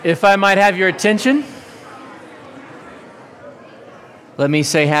If I might have your attention, let me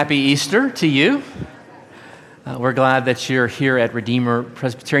say Happy Easter to you. We're glad that you're here at Redeemer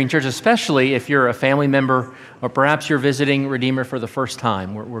Presbyterian Church, especially if you're a family member or perhaps you're visiting Redeemer for the first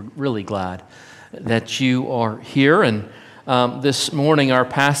time. We're really glad that you are here. And this morning, our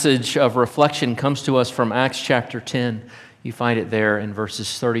passage of reflection comes to us from Acts chapter 10. You find it there in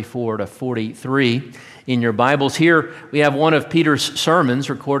verses 34 to 43 in your Bibles. Here we have one of Peter's sermons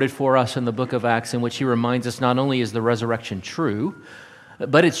recorded for us in the book of Acts, in which he reminds us not only is the resurrection true,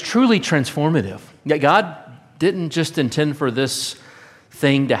 but it's truly transformative. That God didn't just intend for this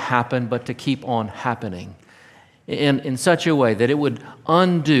thing to happen, but to keep on happening in such a way that it would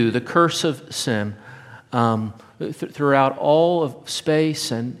undo the curse of sin throughout all of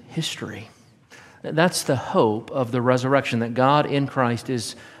space and history. That's the hope of the resurrection, that God in Christ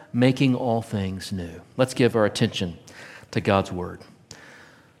is making all things new. Let's give our attention to God's word.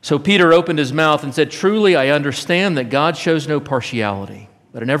 So Peter opened his mouth and said, "Truly I understand that God shows no partiality,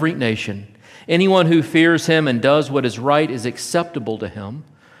 but in every nation, anyone who fears him and does what is right is acceptable to him.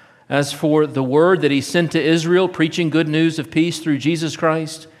 As for the word that he sent to Israel, preaching good news of peace through Jesus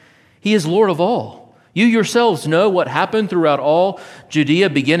Christ, he is Lord of all. You yourselves know what happened throughout all Judea,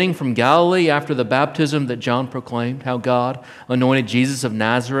 beginning from Galilee after the baptism that John proclaimed, how God anointed Jesus of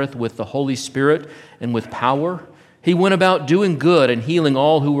Nazareth with the Holy Spirit and with power. He went about doing good and healing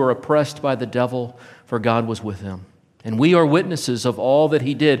all who were oppressed by the devil, for God was with him. And we are witnesses of all that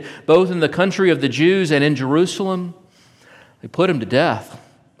he did, both in the country of the Jews and in Jerusalem. They put him to death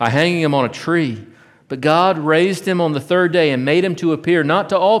by hanging him on a tree. But God raised him on the third day and made him to appear not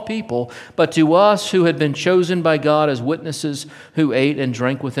to all people, but to us who had been chosen by God as witnesses, who ate and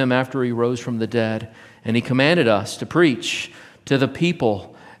drank with him after he rose from the dead. And he commanded us to preach to the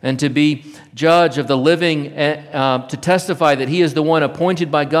people and to be judge of the living, to testify that he is the one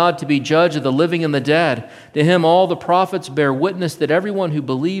appointed by God to be judge of the living and the dead. To him all the prophets bear witness that everyone who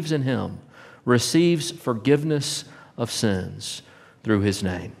believes in him receives forgiveness of sins through his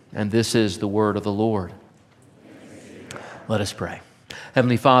name." And this is the word of the Lord. Let us pray.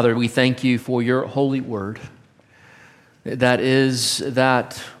 Heavenly Father, we thank you for your holy word. That is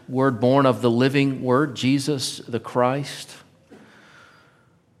that word born of the living word, Jesus the Christ,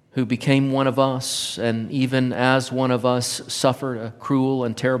 who became one of us, and even as one of us suffered a cruel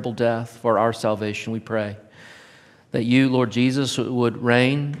and terrible death for our salvation. We pray that you, Lord Jesus, would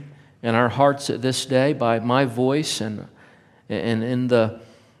reign in our hearts at this day by my voice and in the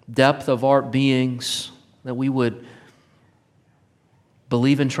depth of our beings, that we would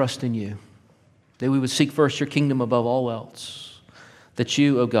believe and trust in you, that we would seek first your kingdom above all else, that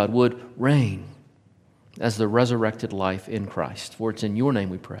you, O God, would reign as the resurrected life in Christ. For it's in your name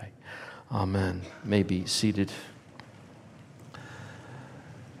we pray. Amen. You may be seated.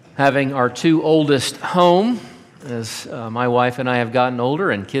 Having our two oldest home, as my wife and I have gotten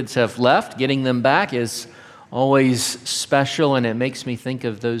older and kids have left, getting them back is always special, and it makes me think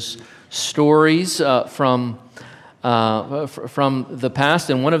of those stories from the past.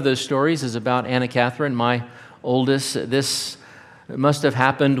 And one of those stories is about Anna Catherine, my oldest. This must have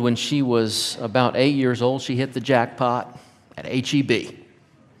happened when she was about 8 years old. She hit the jackpot at H-E-B.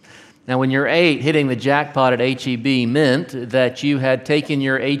 Now, when you're 8, hitting the jackpot at H-E-B meant that you had taken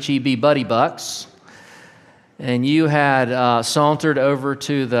your H-E-B buddy bucks and you had sauntered over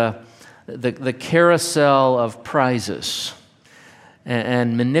to the carousel of prizes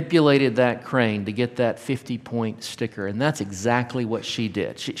and manipulated that crane to get that 50-point sticker. And that's exactly what she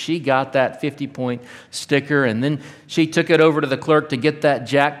did. She got that 50-point sticker, and then she took it over to the clerk to get that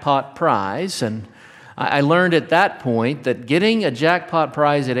jackpot prize. And I learned at that point that getting a jackpot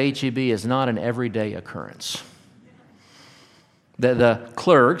prize at H-E-B is not an everyday occurrence. The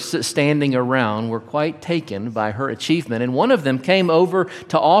clerks standing around were quite taken by her achievement, and one of them came over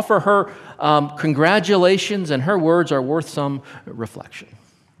to offer her congratulations, and her words are worth some reflection.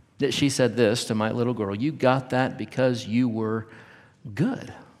 That she said this to my little girl: "You got that because you were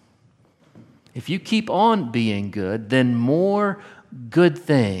good. If you keep on being good, then more good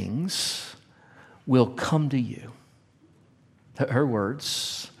things will come to you." Her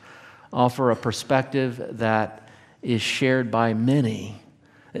words offer a perspective that is shared by many,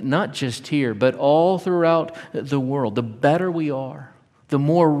 not just here, but all throughout the world. The better we are, the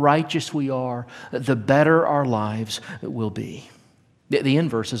more righteous we are, the better our lives will be. The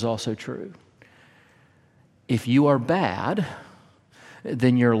inverse is also true. If you are bad,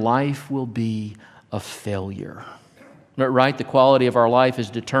 then your life will be a failure. Right? The quality of our life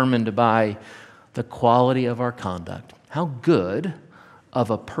is determined by the quality of our conduct. How good of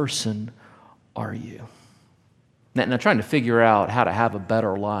a person are you? Now, trying to figure out how to have a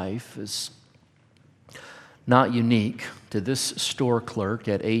better life is not unique to this store clerk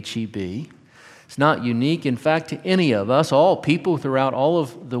at H-E-B. It's not unique, in fact, to any of us, all people throughout all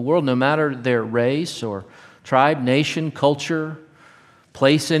of the world, no matter their race or tribe, nation, culture,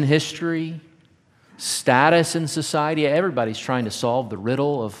 place in history, status in society. Everybody's trying to solve the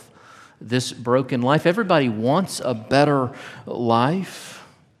riddle of this broken life. Everybody wants a better life.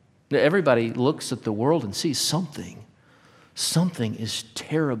 Everybody looks at the world and sees something. Something is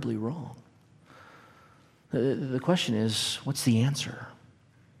terribly wrong. The question is, what's the answer?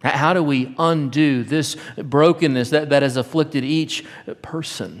 How do we undo this brokenness that has afflicted each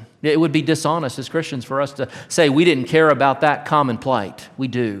person? It would be dishonest as Christians for us to say we didn't care about that common plight. We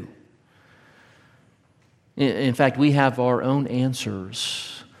do. In fact, we have our own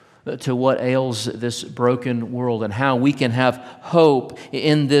answers to what ails this broken world and how we can have hope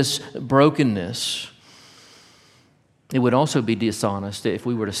in this brokenness. It would also be dishonest if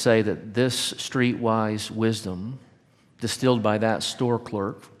we were to say that this streetwise wisdom distilled by that store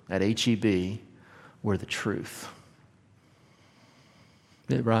clerk at H-E-B were the truth.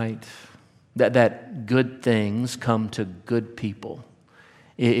 Right? That good things come to good people.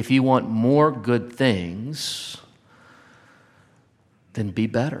 If you want more good things, then be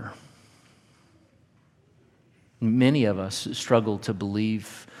better. Many of us struggle to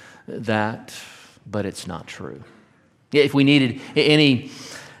believe that, but it's not true. If we needed any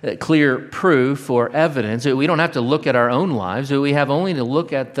clear proof or evidence, we don't have to look at our own lives. We have only to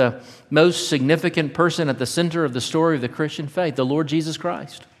look at the most significant person at the center of the story of the Christian faith, the Lord Jesus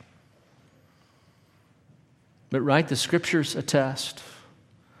Christ. But right, the Scriptures attest,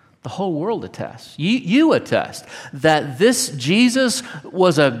 the whole world attests, you attest, that this Jesus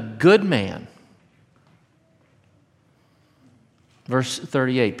was a good man. Verse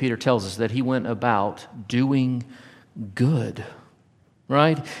 38, Peter tells us that he went about doing good,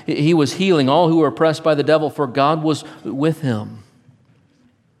 right? He was healing all who were oppressed by the devil, for God was with him.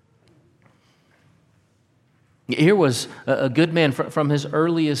 Here was a good man from his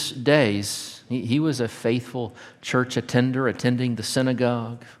earliest days. He was a faithful church attender, attending the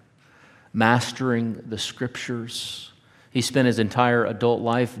synagogue, mastering the Scriptures. He spent his entire adult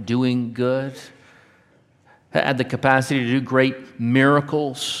life doing good, had the capacity to do great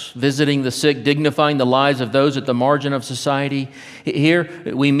miracles, visiting the sick, dignifying the lives of those at the margin of society.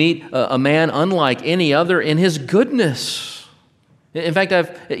 Here we meet a man unlike any other in his goodness. In fact,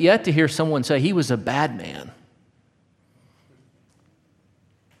 I've yet to hear someone say he was a bad man.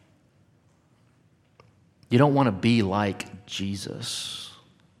 You don't want to be like Jesus.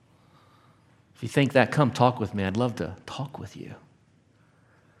 If you think that, come talk with me. I'd love to talk with you.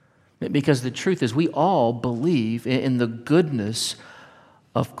 Because the truth is, we all believe in the goodness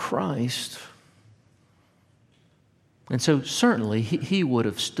of Christ. And so certainly he would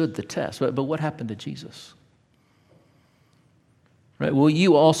have stood the test. But what happened to Jesus? Right? Well,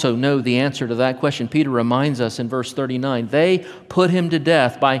 you also know the answer to that question. Peter reminds us in verse 39, they put him to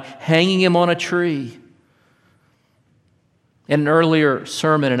death by hanging him on a tree. In an earlier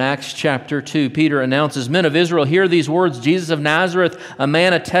sermon in Acts chapter 2, Peter announces, "Men of Israel, hear these words, Jesus of Nazareth, a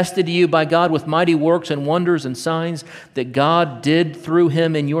man attested to you by God with mighty works and wonders and signs that God did through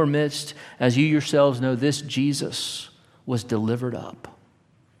him in your midst. As you yourselves know, this Jesus was delivered up."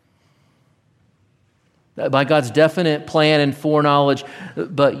 By God's definite plan and foreknowledge,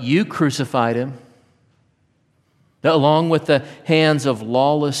 but you crucified him. Along with the hands of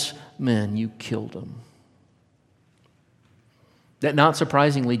lawless men, you killed him. That not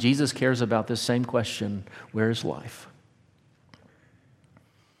surprisingly, Jesus cares about this same question: where is life?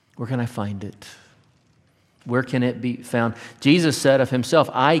 Where can I find it? Where can it be found? Jesus said of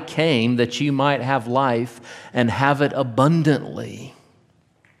himself, "I came that you might have life and have it abundantly."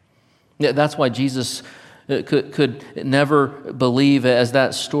 That's why Jesus could never believe, as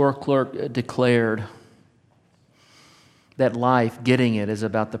that store clerk declared, that life, getting it, is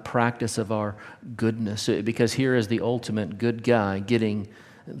about the practice of our goodness. Because here is the ultimate good guy getting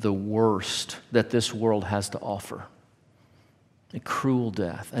the worst that this world has to offer. A cruel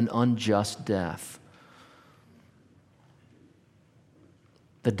death, an unjust death.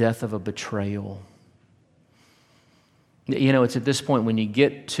 The death of a betrayal. You know, it's at this point, when you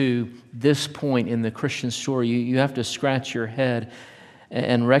get to this point in the Christian story, you have to scratch your head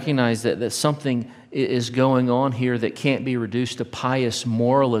and recognize that something is going on here that can't be reduced to pious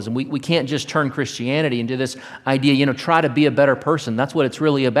moralism. We can't just turn Christianity into this idea, try to be a better person. That's what it's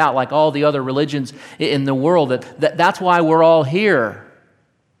really about, like all the other religions in the world. That's why we're all here.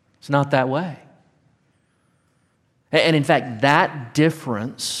 It's not that way. And in fact, that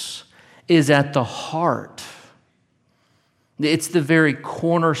difference is at the heart It's the very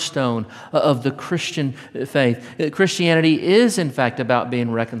cornerstone of the Christian faith. Christianity is, in fact, about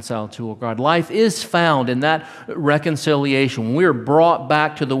being reconciled to God. Life is found in that reconciliation. We're brought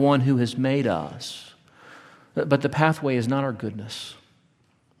back to the one who has made us. But the pathway is not our goodness,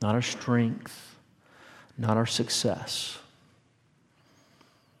 not our strength, not our success,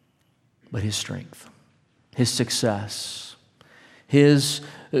 but His strength, His success, His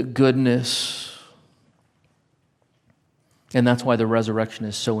goodness. And that's why the resurrection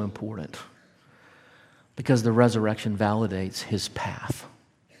is so important, because the resurrection validates His path.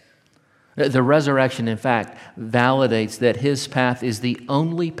 The resurrection, in fact, validates that His path is the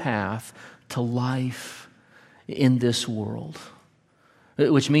only path to life in this world,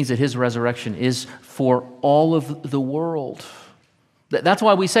 which means that His resurrection is for all of the world. That's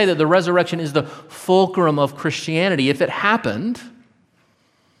why we say that the resurrection is the fulcrum of Christianity. If it happened,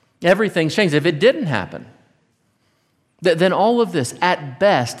 everything's changed. If it didn't happen, then all of this, at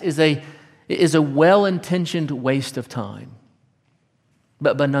best, is a well-intentioned waste of time.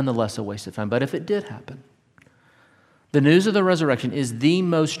 But nonetheless a waste of time. But if it did happen, the news of the resurrection is the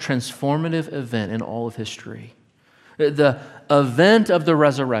most transformative event in all of history. The event of the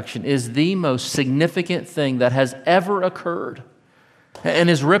resurrection is the most significant thing that has ever occurred and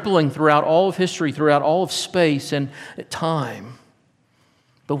is rippling throughout all of history, throughout all of space and time.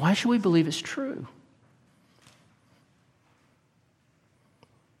 But why should we believe it's true?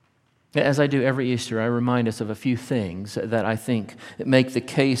 As I do every Easter, I remind us of a few things that I think make the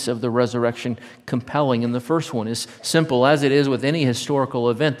case of the resurrection compelling. And the first one is simple. As it is with any historical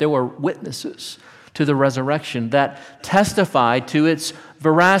event, there were witnesses to the resurrection that testified to its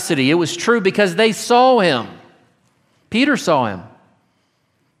veracity. It was true because they saw Him. Peter saw Him.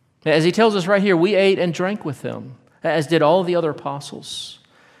 As he tells us right here, we ate and drank with Him, as did all the other apostles.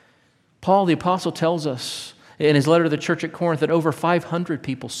 Paul the apostle tells us in his letter to the church at Corinth that over 500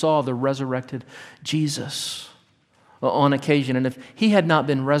 people saw the resurrected Jesus on occasion. And if He had not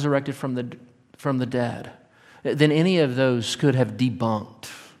been resurrected from the dead, then any of those could have debunked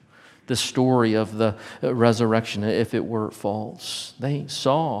the story of the resurrection if it were false. They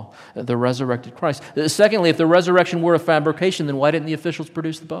saw the resurrected Christ. Secondly, if the resurrection were a fabrication, then why didn't the officials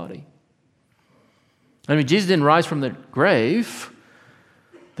produce the body? I mean, Jesus didn't rise from the grave,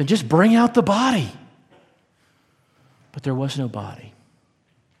 then just bring out the body. But there was no body.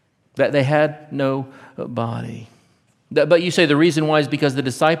 That they had no body. But you say the reason why is because the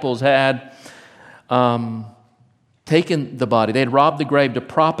disciples had taken the body. They had robbed the grave to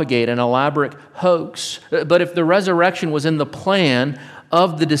propagate an elaborate hoax. But if the resurrection was in the plan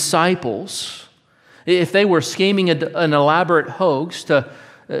of the disciples, if they were scheming an elaborate hoax to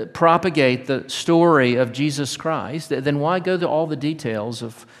propagate the story of Jesus Christ, then why go to all the details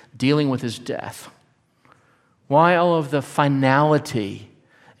of dealing with His death? Why all of the finality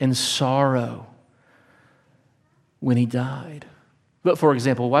and sorrow when He died? But for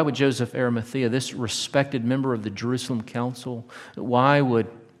example, why would Joseph Arimathea, this respected member of the Jerusalem Council, why would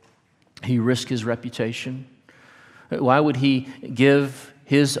he risk his reputation? Why would he give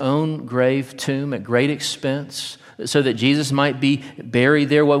his own grave tomb at great expense so that Jesus might be buried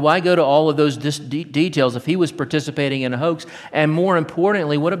there? Well, why go to all of those details if he was participating in a hoax? And more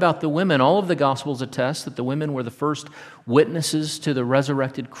importantly, what about the women? All of the Gospels attest that the women were the first witnesses to the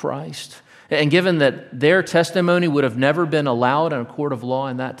resurrected Christ. And given that their testimony would have never been allowed in a court of law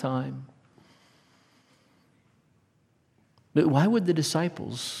in that time, but why would the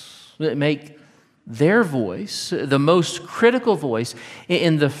disciples make their voice the most critical voice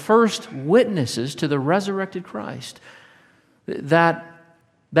in the first witnesses to the resurrected Christ? That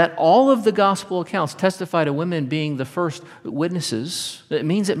all of the gospel accounts testify to women being the first witnesses, it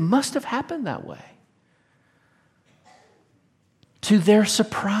means it must have happened that way. To their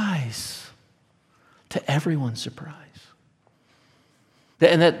surprise. To everyone's surprise.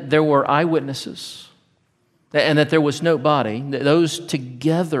 And that there were eyewitnesses. And that there was no body. Those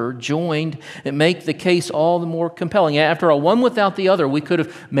together joined and make the case all the more compelling. After all, one without the other, we could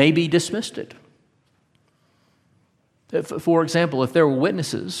have maybe dismissed it. For example, if there were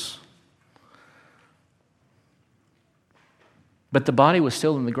witnesses, but the body was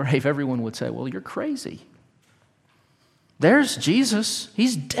still in the grave, everyone would say, well, you're crazy. There's Jesus.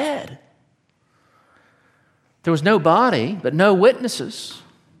 He's dead. There was no body, but no witnesses.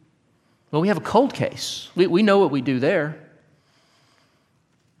 Well, we have a cold case. We know what we do there.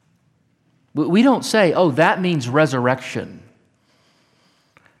 We don't say, oh, that means resurrection.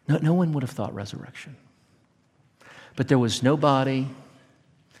 No one would have thought resurrection. But there was no body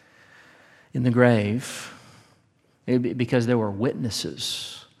in the grave because there were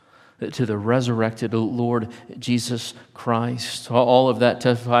witnesses to the resurrected Lord Jesus Christ. All of that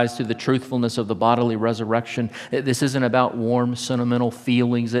testifies to the truthfulness of the bodily resurrection. This isn't about warm, sentimental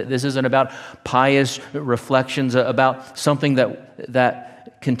feelings. This isn't about pious reflections, about something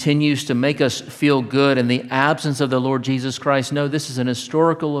that continues to make us feel good in the absence of the Lord Jesus Christ. No, this is an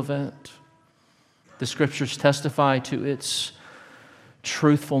historical event. The Scriptures testify to its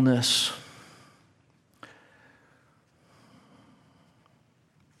truthfulness.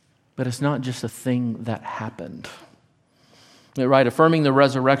 But it's not just a thing that happened. Right? Affirming the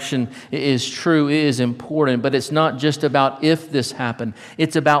resurrection is true, it is important, but it's not just about if this happened.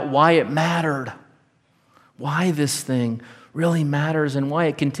 It's about why it mattered. Why this thing really matters and why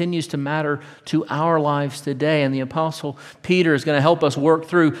it continues to matter to our lives today. And the Apostle Peter is going to help us work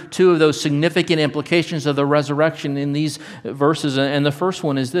through two of those significant implications of the resurrection in these verses. And the first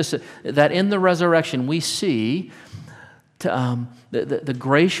one is this, that in the resurrection we see the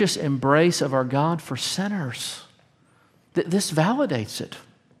gracious embrace of our God for sinners. This validates it.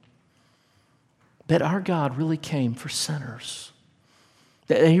 That our God really came for sinners.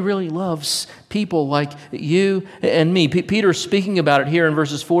 That He really loves people like you and me. Peter's speaking about it here in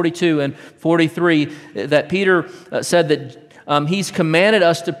verses 42 and 43, that Peter said that he's commanded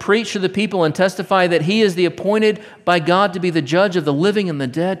us to preach to the people and testify that He is the appointed by God to be the judge of the living and the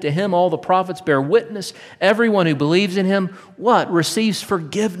dead. To Him all the prophets bear witness. Everyone who believes in Him, what? Receives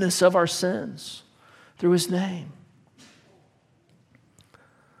forgiveness of our sins through His name.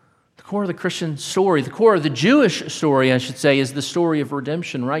 The core of the Christian story, the core of the Jewish story, I should say, is the story of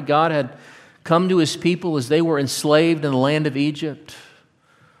redemption, right? God had come to His people as they were enslaved in the land of Egypt,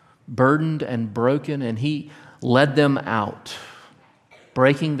 burdened and broken, and He led them out,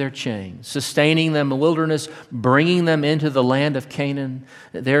 breaking their chains, sustaining them in the wilderness, bringing them into the land of Canaan.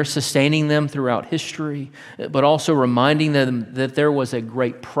 They're sustaining them throughout history, but also reminding them that there was a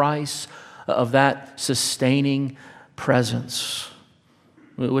great price of that sustaining presence,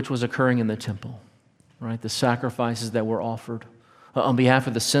 which was occurring in the temple, right? The sacrifices that were offered on behalf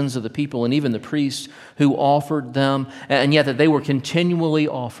of the sins of the people, and even the priests who offered them, and yet that they were continually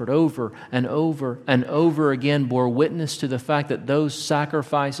offered over and over and over again, bore witness to the fact that those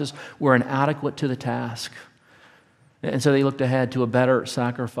sacrifices were inadequate to the task. And so they looked ahead to a better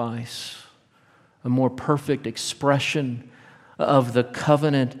sacrifice, a more perfect expression of the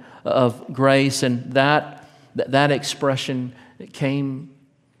covenant of grace, and that expression came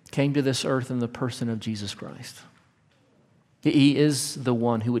to this earth in the person of Jesus Christ. He is the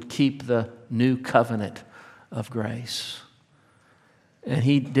one who would keep the new covenant of grace. And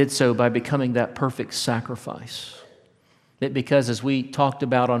He did so by becoming that perfect sacrifice. Because as we talked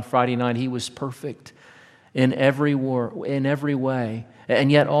about on Friday night, He was perfect in every way,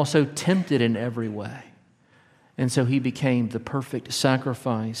 and yet also tempted in every way. And so He became the perfect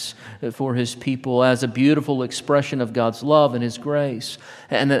sacrifice for His people as a beautiful expression of God's love and His grace.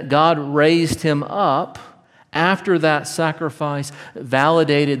 And that God raised Him up after that sacrifice,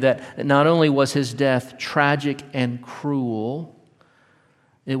 validated that not only was His death tragic and cruel,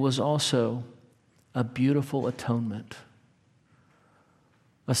 it was also a beautiful atonement,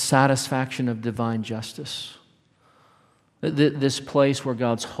 a satisfaction of divine justice. This place where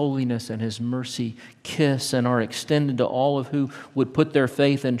God's holiness and His mercy kiss and are extended to all of who would put their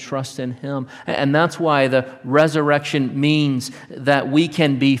faith and trust in Him. And that's why the resurrection means that we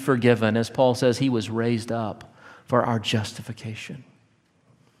can be forgiven. As Paul says, He was raised up for our justification.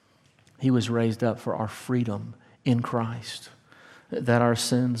 He was raised up for our freedom in Christ, that our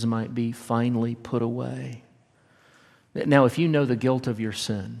sins might be finally put away. Now, if you know the guilt of your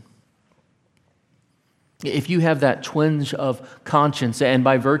sin, if you have that twinge of conscience, and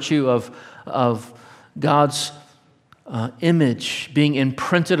by virtue of God's image being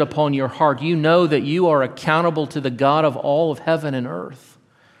imprinted upon your heart, you know that you are accountable to the God of all of heaven and earth,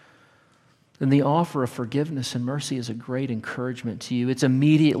 then the offer of forgiveness and mercy is a great encouragement to you. It's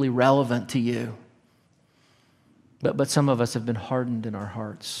immediately relevant to you. But some of us have been hardened in our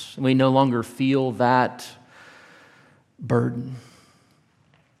hearts. We no longer feel that burden.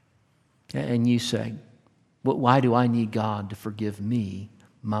 And you say, why do I need God to forgive me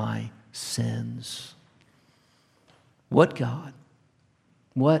my sins? What God?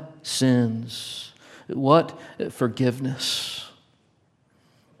 What sins? What forgiveness?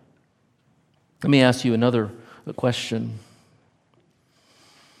 Let me ask you another question.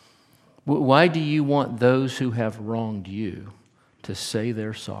 Why do you want those who have wronged you to say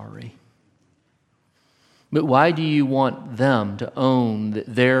they're sorry? But why do you want them to own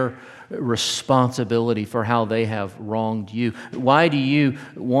their responsibility for how they have wronged you? Why do you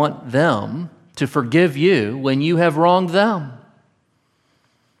want them to forgive you when you have wronged them?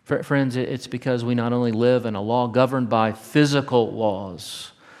 Friends, it's because we not only live in a law governed by physical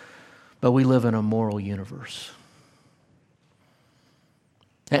laws, but we live in a moral universe.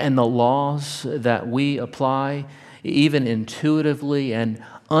 And the laws that we apply, even intuitively and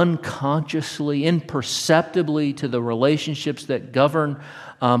unconsciously, imperceptibly to the relationships that govern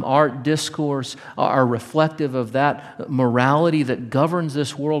our discourse, are reflective of that morality that governs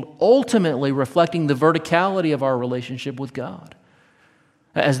this world, ultimately reflecting the verticality of our relationship with God.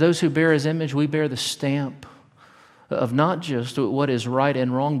 As those who bear His image, we bear the stamp of not just what is right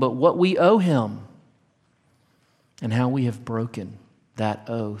and wrong, but what we owe Him and how we have broken that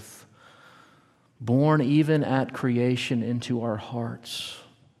oath, born even at creation into our hearts.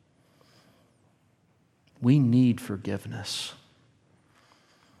 We need forgiveness,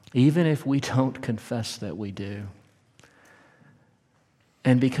 even if we don't confess that we do.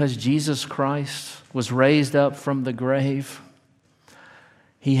 And because Jesus Christ was raised up from the grave,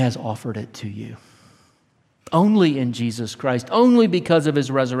 He has offered it to you. Only in Jesus Christ, only because of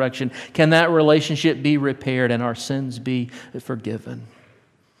His resurrection, can that relationship be repaired and our sins be forgiven.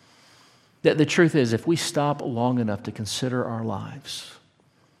 The truth is, if we stop long enough to consider our lives,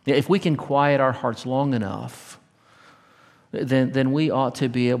 if we can quiet our hearts long enough, then we ought to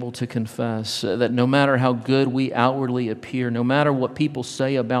be able to confess that no matter how good we outwardly appear, no matter what people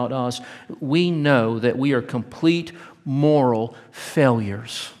say about us, we know that we are complete moral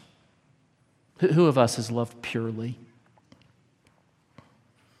failures. Who of us has loved purely?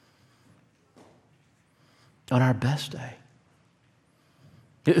 On our best day.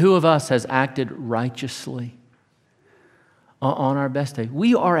 Who of us has acted righteously on our best day?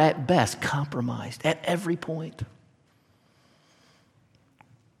 We are at best compromised at every point.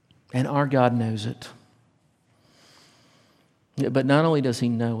 And our God knows it. But not only does He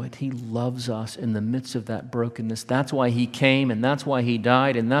know it, He loves us in the midst of that brokenness. That's why He came, and that's why He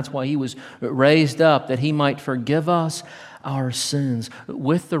died, and that's why He was raised up, that He might forgive us our sins.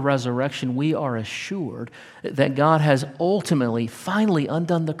 With the resurrection, we are assured that God has ultimately, finally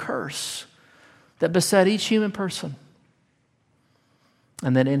undone the curse that beset each human person.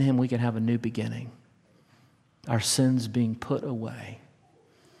 And that in Him we can have a new beginning, our sins being put away.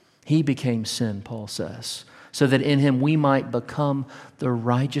 He became sin, Paul says, so that in Him we might become the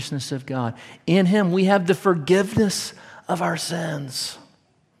righteousness of God. In Him we have the forgiveness of our sins.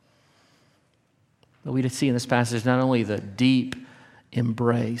 But we see in this passage not only the deep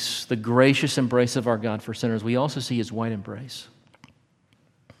embrace, the gracious embrace of our God for sinners, we also see His wide embrace.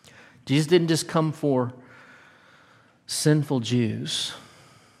 Jesus didn't just come for sinful Jews.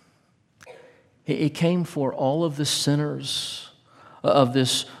 He came for all of the sinners of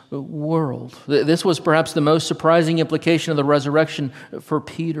this world. This was perhaps the most surprising implication of the resurrection for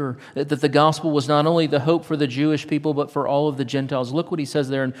Peter, that the gospel was not only the hope for the Jewish people, but for all of the Gentiles. Look what he says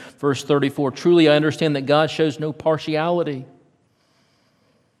there in verse 34. Truly, I understand that God shows no partiality,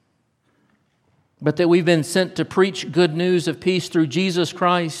 but that we've been sent to preach good news of peace through Jesus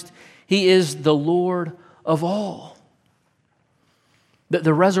Christ. He is the Lord of all.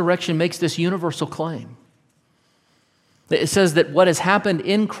 The resurrection makes this universal claim. It says that what has happened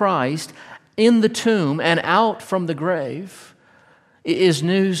in Christ, in the tomb and out from the grave, is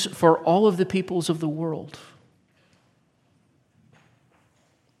news for all of the peoples of the world.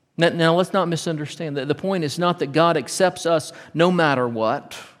 Now let's not misunderstand. The point is not that God accepts us no matter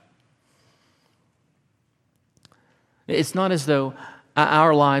what. It's not as though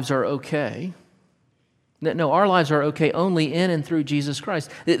our lives are okay. No, our lives are okay only in and through Jesus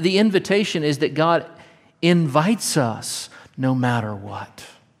Christ. The invitation is that God invites us no matter what.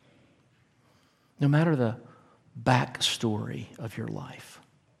 No matter the backstory of your life.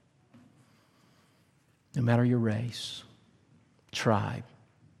 No matter your race, tribe.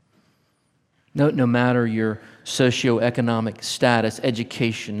 No matter your socioeconomic status,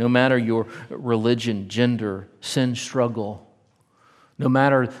 education. No matter your religion, gender, sin struggle. No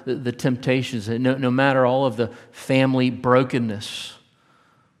matter the temptations. No matter all of the family brokenness.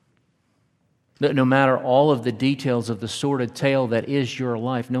 No matter all of the details of the sordid tale that is your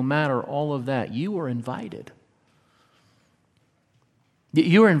life, no matter all of that, you are invited.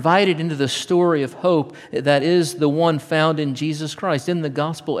 You are invited into the story of hope that is the one found in Jesus Christ. In the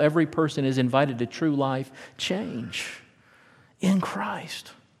gospel, every person is invited to true life change in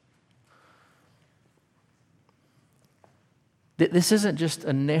Christ. This isn't just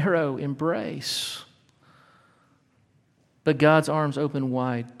a narrow embrace, but God's arms open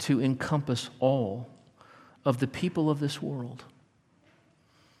wide to encompass all of the people of this world.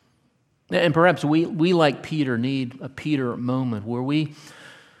 And perhaps we like Peter, need a Peter moment where we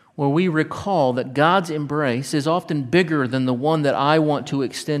where we recall that God's embrace is often bigger than the one that I want to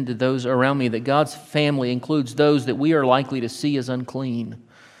extend to those around me, that God's family includes those that we are likely to see as unclean,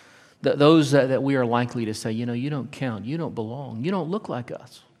 those that we are likely to say, you don't count, you don't belong, you don't look like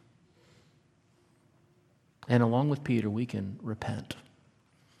us. And along with Peter, we can repent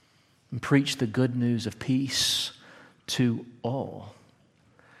and preach the good news of peace to all,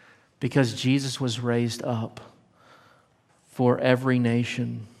 because Jesus was raised up for every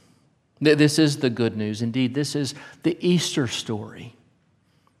nation. This is the good news. Indeed, this is the Easter story.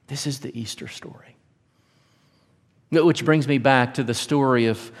 This is the Easter story. Which brings me back to the story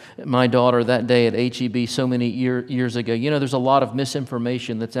of my daughter that day at HEB so many years ago. There's a lot of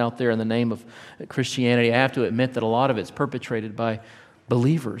misinformation that's out there in the name of Christianity. I have to admit that a lot of it's perpetrated by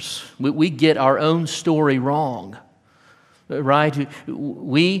believers. We get our own story wrong. Right?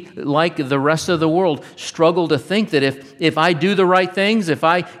 We, like the rest of the world, struggle to think that if I do the right things, if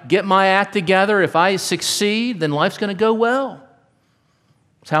I get my act together, if I succeed, then life's going to go well.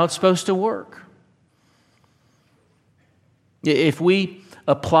 It's how it's supposed to work. If we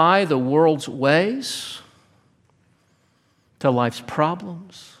apply the world's ways to life's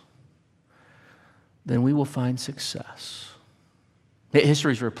problems, then we will find success.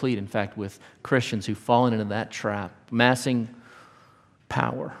 History is replete, in fact, with Christians who've fallen into that trap, amassing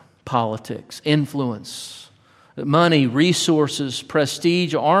power, politics, influence, money, resources,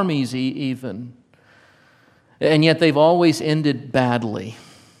 prestige, armies even. And yet they've always ended badly.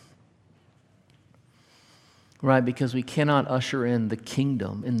 Right? Because we cannot usher in the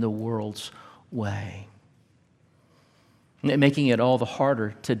kingdom in the world's way. Making it all the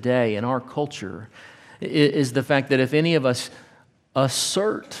harder today in our culture is the fact that if any of us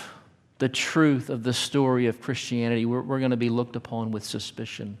assert the truth of the story of Christianity, we're going to be looked upon with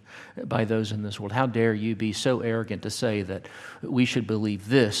suspicion by those in this world. How dare you be so arrogant to say that we should believe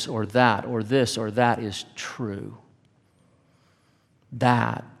this or that or this or that is true?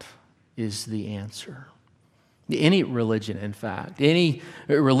 That is the answer. Any religion, in fact, any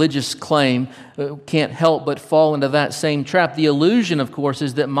religious claim can't help but fall into that same trap. The illusion, of course,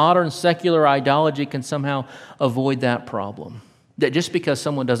 is that modern secular ideology can somehow avoid that problem. That just because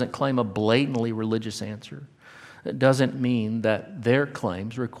someone doesn't claim a blatantly religious answer, it doesn't mean that their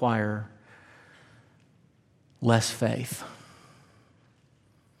claims require less faith.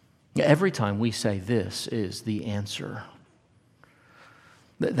 Every time we say this is the answer,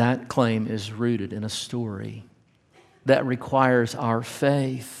 that claim is rooted in a story that requires our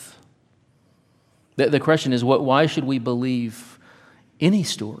faith. The question is, why should we believe any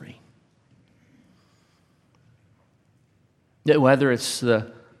story? Whether it's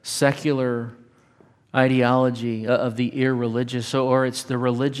the secular ideology of the irreligious, or it's the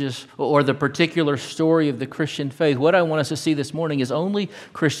religious, or the particular story of the Christian faith, what I want us to see this morning is only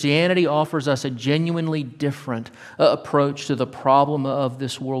Christianity offers us a genuinely different approach to the problem of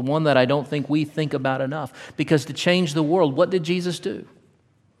this world, one that I don't think we think about enough. Because to change the world, what did Jesus do?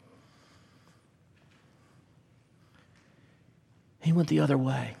 He went the other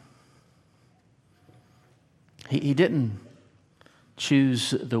way. He didn't choose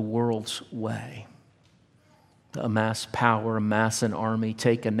the world's way. Amass power, amass an army,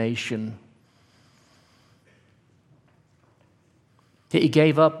 take a nation. He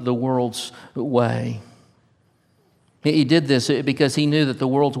gave up the world's way. He did this because he knew that the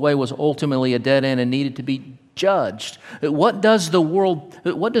world's way was ultimately a dead end and needed to be judged. What does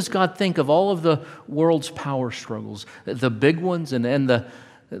God think of all of the world's power struggles? The big ones and the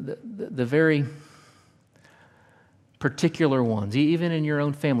very particular ones, even in your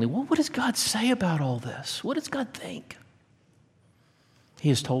own family. What does God say about all this? What does God think? He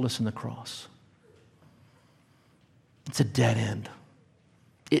has told us in the cross. It's a dead end.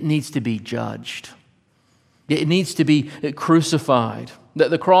 It needs to be judged. It needs to be crucified.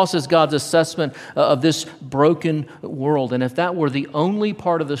 The cross is God's assessment of this broken world. And if that were the only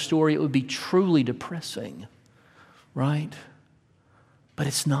part of the story, it would be truly depressing, right? But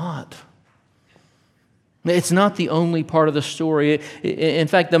it's not. It's not the only part of the story. In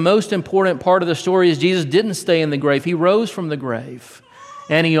fact, the most important part of the story is Jesus didn't stay in the grave. He rose from the grave,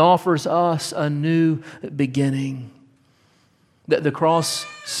 and he offers us a new beginning. The cross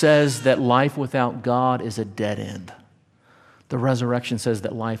says that life without God is a dead end. The resurrection says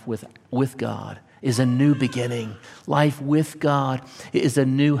that life with God is a new beginning. Life with God is a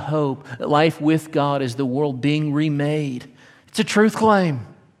new hope. Life with God is the world being remade. It's a truth claim.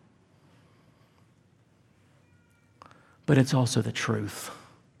 But it's also the truth.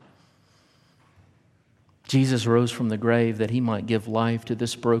 Jesus rose from the grave that he might give life to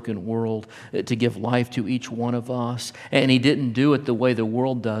this broken world, to give life to each one of us. And he didn't do it the way the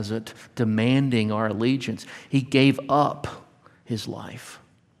world does it, demanding our allegiance. He gave up his life,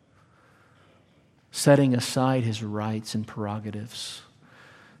 setting aside his rights and prerogatives,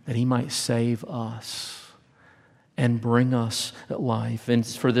 that he might save us and bring us life. And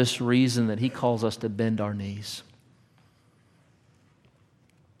it's for this reason that he calls us to bend our knees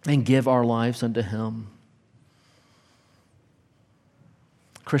and give our lives unto him.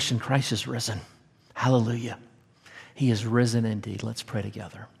 Christian, Christ is risen. Hallelujah. He is risen indeed. Let's pray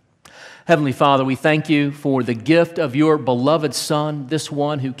together. Heavenly Father, we thank you for the gift of your beloved Son, this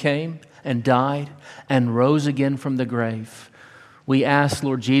one who came and died and rose again from the grave. We ask,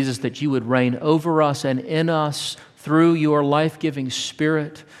 Lord Jesus, that you would reign over us and in us through your life-giving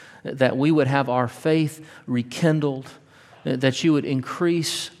Spirit, that we would have our faith rekindled, that you would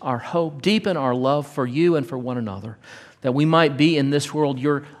increase our hope, deepen our love for you and for one another, that we might be in this world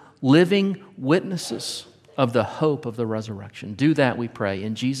your living witnesses of the hope of the resurrection. Do that, we pray,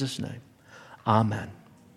 in Jesus' name. Amen.